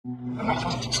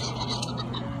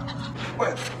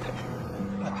Weh,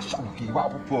 asal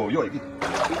kiwak apa boyo iki?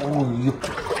 Oh iya.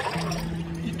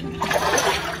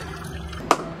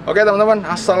 Oke teman-teman,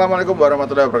 assalamualaikum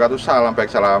warahmatullahi wabarakatuh. Salam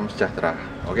baik, salam sejahtera.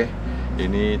 Oke,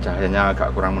 ini cahayanya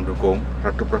agak kurang mendukung,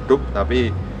 redup-redup, tapi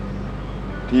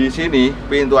di sini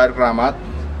pintu air Keramat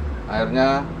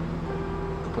airnya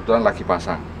kebetulan lagi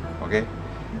pasang. Oke,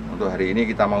 untuk hari ini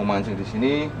kita mau mancing di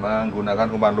sini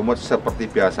menggunakan umpan lumut seperti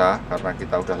biasa karena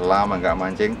kita udah lama nggak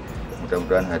mancing.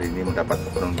 Mudah-mudahan hari ini mendapat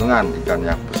keberuntungan ikan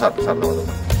yang besar-besar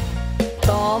teman-teman.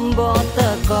 Tombo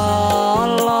teko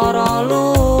loro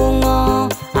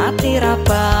lunga ati ra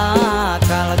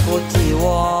bakal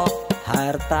kuciwa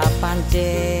harta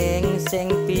pancing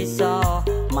sing bisa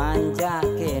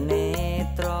manjake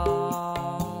netra.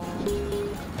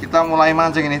 Kita mulai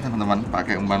mancing ini teman-teman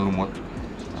pakai umpan lumut,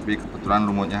 tapi kebetulan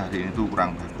lumutnya hari ini tuh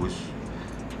kurang bagus.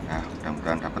 Nah,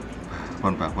 mudah-mudahan dapat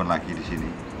babon-babon lagi di sini.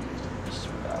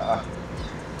 Bismillah.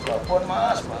 Babon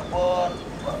mas, babon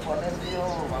itu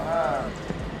banget.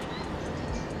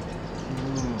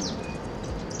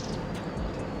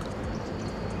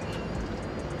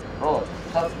 Terus,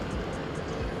 set.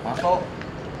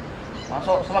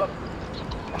 Masuk, selep.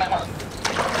 Kena mas.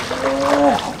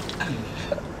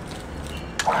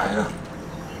 Ayo.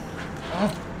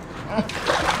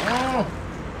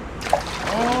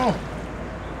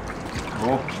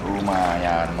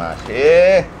 Lumayan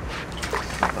masih.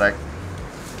 Strike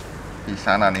di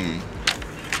sana nih.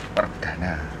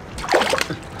 Perdana.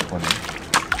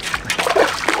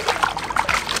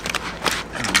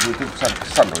 Itu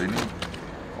besar-besar loh ini.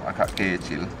 Kok agak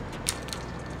kecil.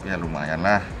 Ya lumayan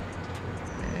lah.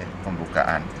 Ini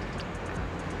pembukaan.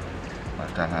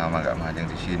 Padahal lama nggak mancing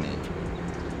di sini.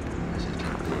 Masih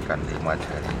diberikan 5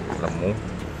 jari lemu.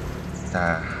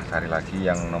 Kita cari lagi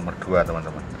yang nomor 2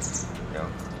 teman-teman. Yo.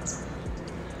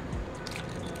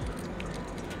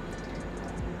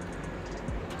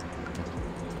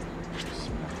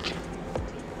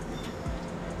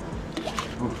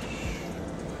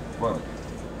 Wow.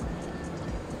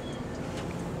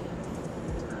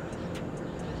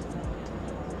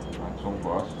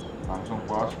 Langsung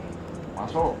bos,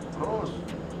 masuk terus,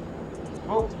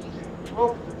 luk,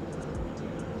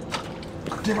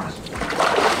 gede mas,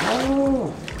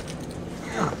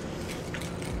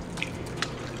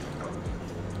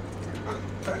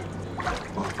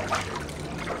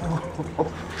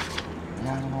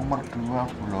 yang nomor 2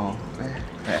 belum,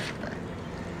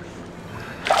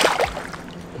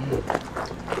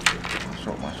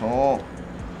 masuk,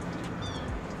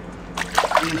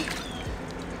 ih.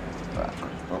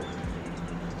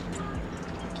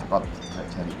 Dapat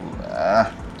jari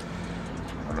ulah.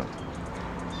 Aduh.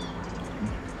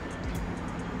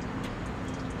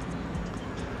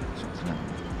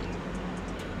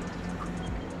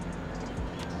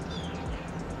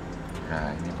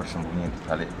 Nah, ini bersembunyi di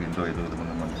balik pintu itu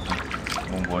teman-teman.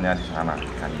 Ngumpulnya di sana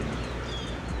ikan ini.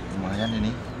 Lumayan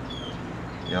ini.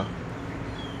 Yo.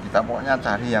 Kita pokoknya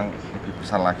cari yang lebih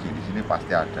besar lagi. Di sini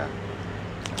pasti ada.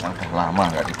 Memang udah lama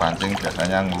nggak dipancing,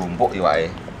 biasanya ngelumpuk iwae.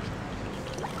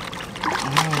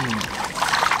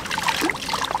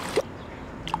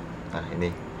 Nah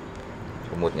ini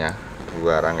lumutnya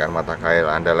 2 rangkaian mata kail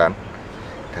andalan.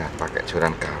 Udah pakai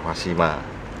joran kawasima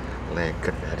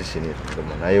legend dari sini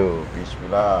teman-teman. Ayo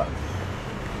bismillah.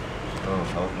 Tuh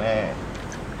sautnya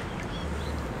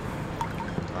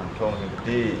langsung yang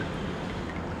gede.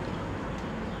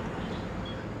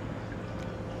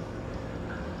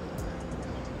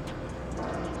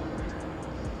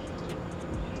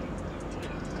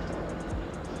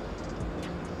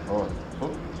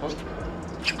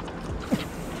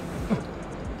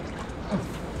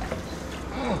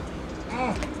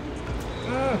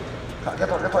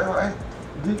 Ketok iwak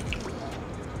di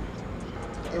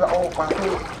iwak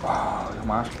patu. Wah,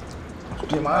 mas,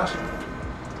 gede mas.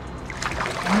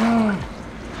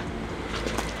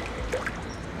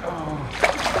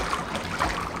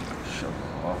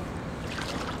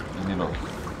 Ini loh,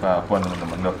 babon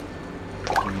teman-teman loh.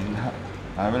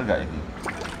 Ambil nggak ini?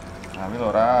 Ambil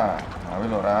ora,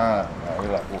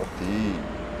 aku wedi.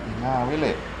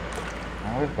 Ambil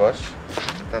bos.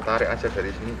 Kita tarik aja dari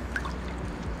sini.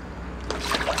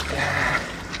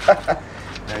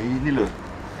 Nah ini loh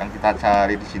yang kita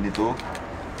cari di sini tuh.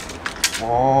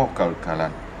 Wow,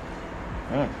 gal-galan.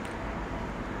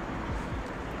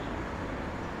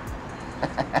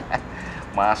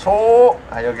 Masuk,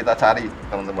 ayo kita cari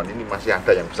teman-teman. Ini masih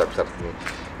ada yang besar-besar ini.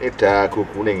 Ini dagu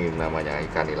kuning namanya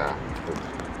ikan nila.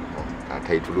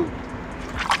 Ada dulu.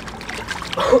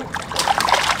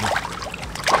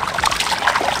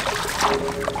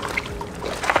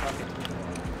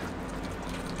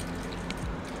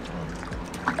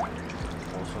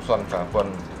 son babon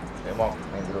emok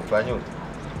ning jero banyu.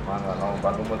 Mangga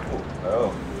umpan lumutku. Ayo.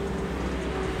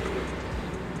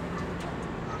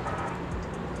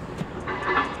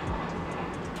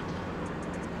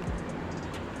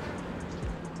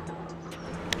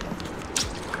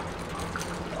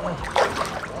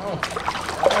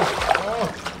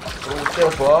 Kecil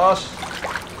bos,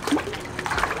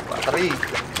 bakteri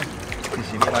di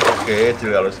sini masih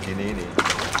kecil kalau segini ini,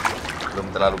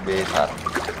 belum terlalu besar.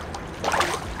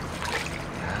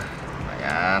 Ya,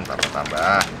 lumayan,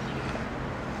 tambah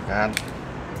kan.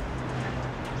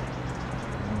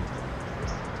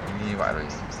 Ini pak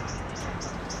ini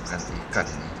bukan ikan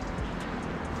ini,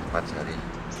 4 jari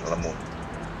lemu.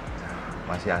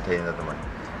 Masih ada ini teman-teman,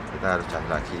 kita harus cari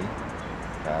lagi.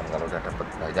 Dan kalau udah dapat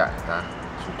banyak kita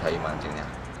sudahi mancingnya.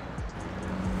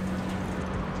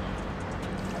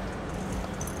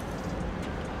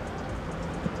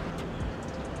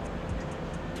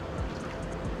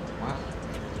 Mas.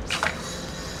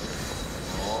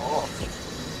 Oh,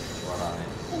 suaranya.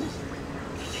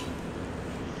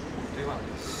 Terima.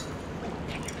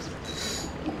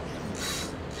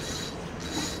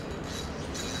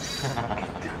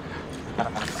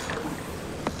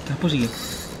 Apa sih?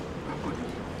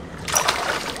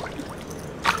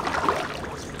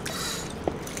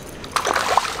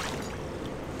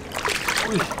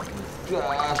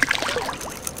 Gas.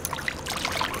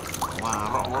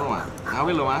 Warok ngono, Mas.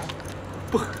 Ngawil loh, Mas.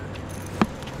 Puh.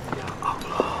 Ya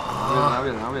Allah.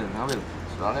 Ngawil.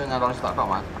 Soalnya nyalon stok tok,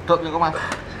 Mas. Pedot niku, Mas.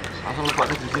 Langsung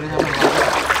lebokne di sini sampe ngawil.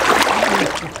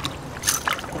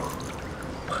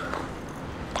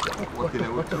 Wadine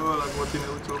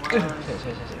ucul, Mas.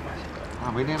 Mas.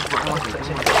 Ah, ini lebokne, Mas. Lebokne di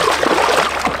sini, Mas.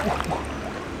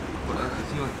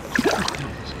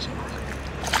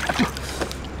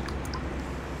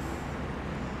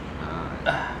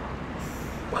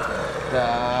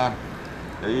 Dan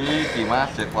iki Mas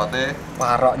jackpotnya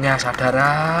Paroknya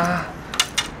saudara.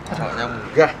 paroknya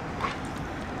munggah.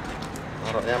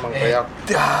 Paroknya mengkoyak.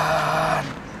 Dan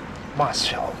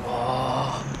Masya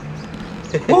Allah.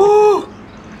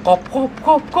 Kop.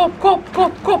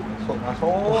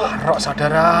 Masuk. Parok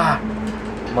saudara.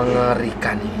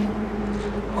 Mengerikan ini.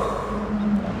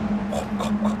 Kop.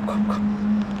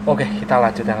 Oke, kita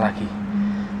lanjutkan lagi.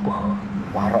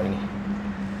 Warok ini.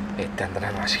 Edan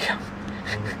tenan Mas ya.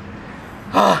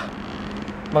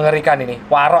 Mengerikan ini.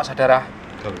 Warok saudara.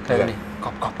 Dan ini.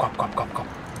 Kop.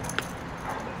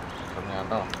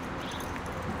 Ternyata.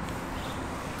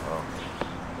 Oh.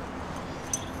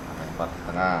 Ada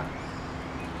 4,5.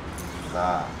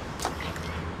 Nah.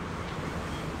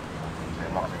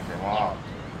 Semok.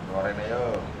 Keluarin aja.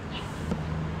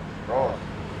 Terus.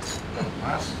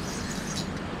 Mas.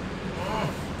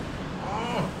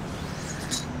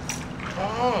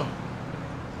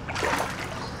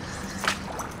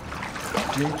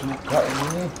 Dia juga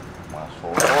ini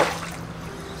masuk.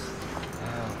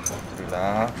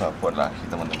 Alhamdulillah dapat lagi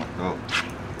teman-teman tuh.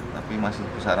 Tapi masih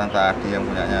besaran tadi yang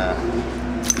punyanya.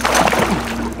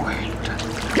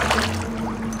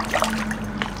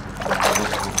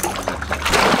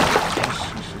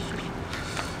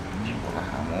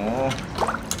 Kamu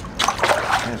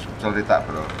ini cerita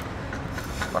bro.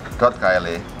 Pedot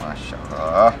kayak Masya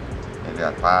Allah. Ini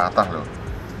lihat patah loh.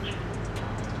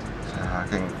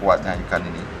 Saking kuatnya ikan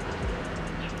ini.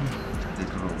 Jadi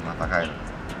dulu mata kail.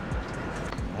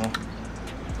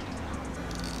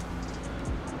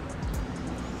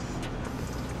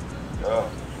 Yo,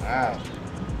 nah.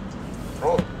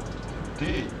 Terus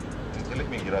di cilik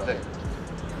minggir aja.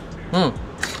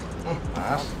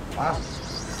 Mas.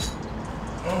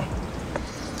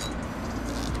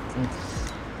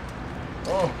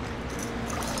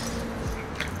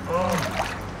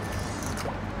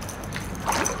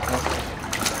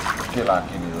 Oke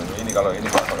lagi nih, ini kalau ini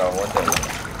bakal wajar.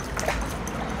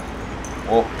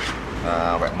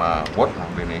 Nah, wek mawon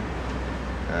sampai nih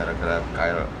gara-gara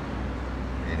kail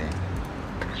ini.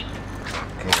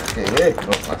 Oke,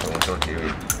 langsung muncul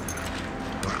dewi.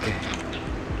 Oke.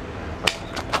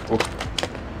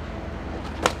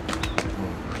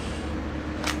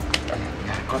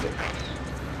 Nyakot.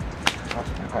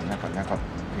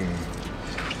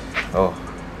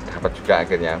 Dapat juga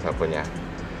akhirnya babonnya.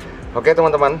 Oke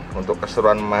teman-teman, untuk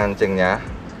keseruan mancingnya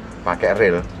pakai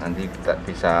reel nanti kita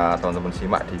bisa teman-teman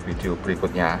simak di video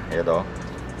berikutnya ya toh.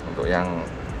 Untuk yang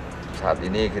saat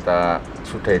ini kita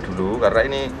sudahi dulu karena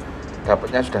ini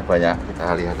dapatnya sudah banyak.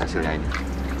 Kita lihat hasilnya ini.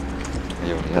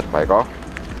 Ayo lihat Pak Eko.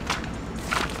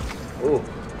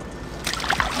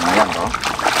 Lumayan toh.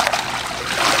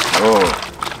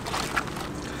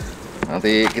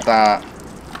 Nanti kita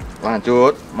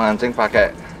lanjut mancing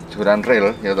pakai joran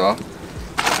reel ya toh.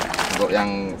 Untuk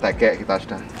yang tegek kita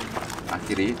sudah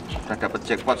akhiri, sudah dapat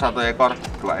jackpot 1 ekor,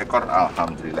 2 ekor,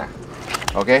 alhamdulillah.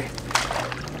 Oke.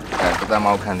 Dan kita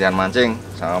mau gantian mancing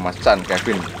sama Mas Chan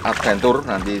Kevin Adventure.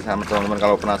 Nanti sama teman-teman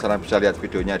kalau penasaran bisa lihat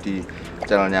videonya di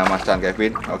channelnya Mas Chan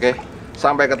Kevin. Oke.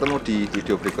 Sampai ketemu di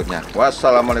video berikutnya.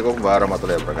 Wassalamualaikum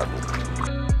warahmatullahi wabarakatuh.